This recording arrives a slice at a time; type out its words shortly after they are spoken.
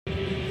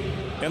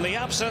In the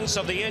absence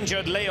of the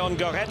injured Leon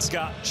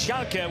Goretzka,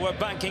 Schalke were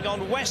banking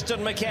on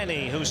Weston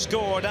McKennie, who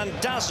scored and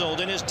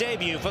dazzled in his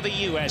debut for the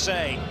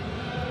USA.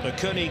 The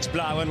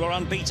Königsblauen were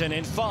unbeaten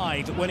in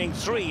 5, winning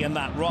 3 in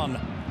that run.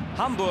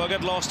 Hamburg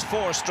had lost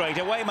 4 straight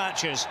away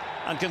matches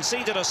and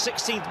conceded a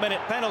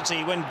 16th-minute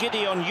penalty when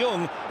Gideon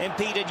Jung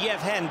impeded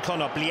Yevhen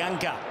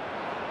Konoplyanka.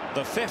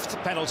 The 5th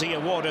penalty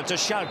awarded to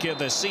Schalke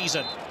this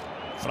season.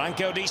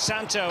 Franco Di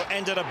Santo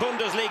ended a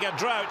Bundesliga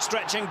drought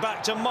stretching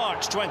back to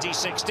March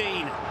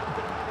 2016.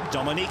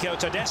 Domenico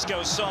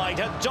Tedesco's side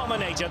had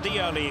dominated the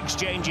early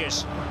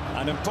exchanges.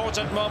 An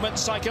important moment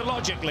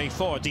psychologically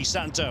for Di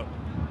Santo.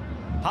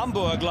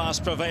 Hamburg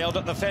last prevailed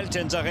at the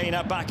Veltins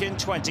Arena back in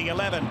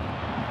 2011.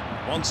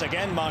 Once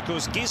again,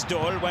 Markus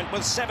Gisdol went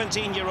with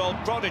 17-year-old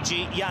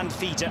prodigy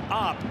Jann-Fiete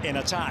Arp in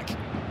attack.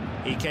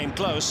 He came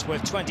close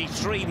with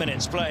 23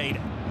 minutes played.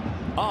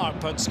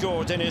 Arp had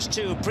scored in his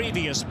 2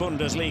 previous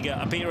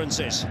Bundesliga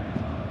appearances.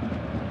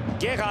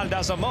 Gerald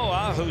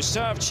Asamoah, who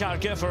served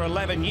Schalke for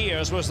 11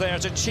 years, was there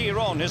to cheer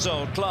on his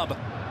old club.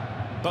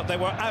 But they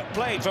were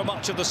outplayed for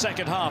much of the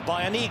second half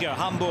by an eager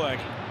Hamburg.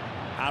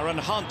 Aaron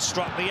Hunt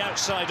struck the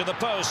outside of the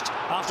post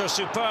after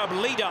superb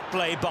lead-up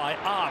play by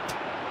Arp.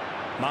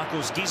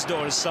 Markus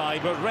Gisdol's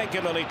side were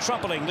regularly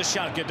troubling the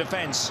Schalke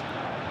defence.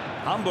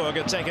 Hamburg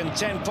had taken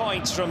 10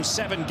 points from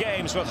 7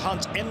 games with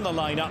Hunt in the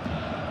lineup.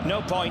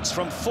 No points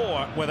from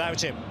 4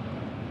 without him.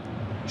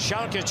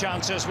 Schalke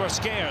chances were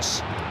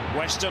scarce.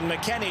 Weston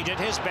McKennie did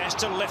his best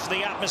to lift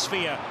the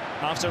atmosphere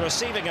after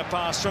receiving a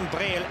pass from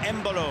Breel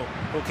Embolo,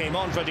 who came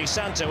on for Di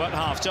Santo at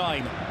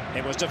half-time.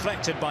 It was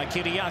deflected by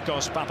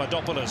Kyriakos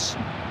Papadopoulos.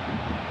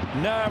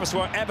 Nerves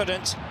were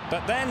evident,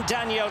 but then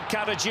Daniel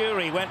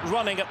Caligiuri went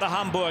running at the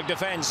Hamburg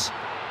defence.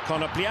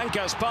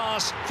 Konoplyanka's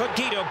pass for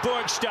Guido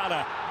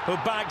Burgstaller, who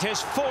bagged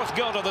his 4th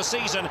goal of the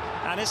season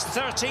and his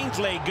 13th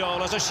league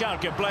goal as a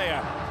Schalke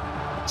player.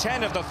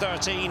 10 of the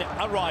 13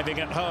 arriving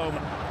at home.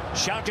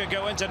 Schalke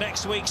go into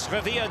next week's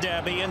Revier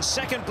derby in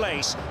 2nd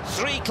place,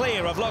 3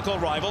 clear of local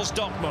rivals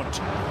Dortmund.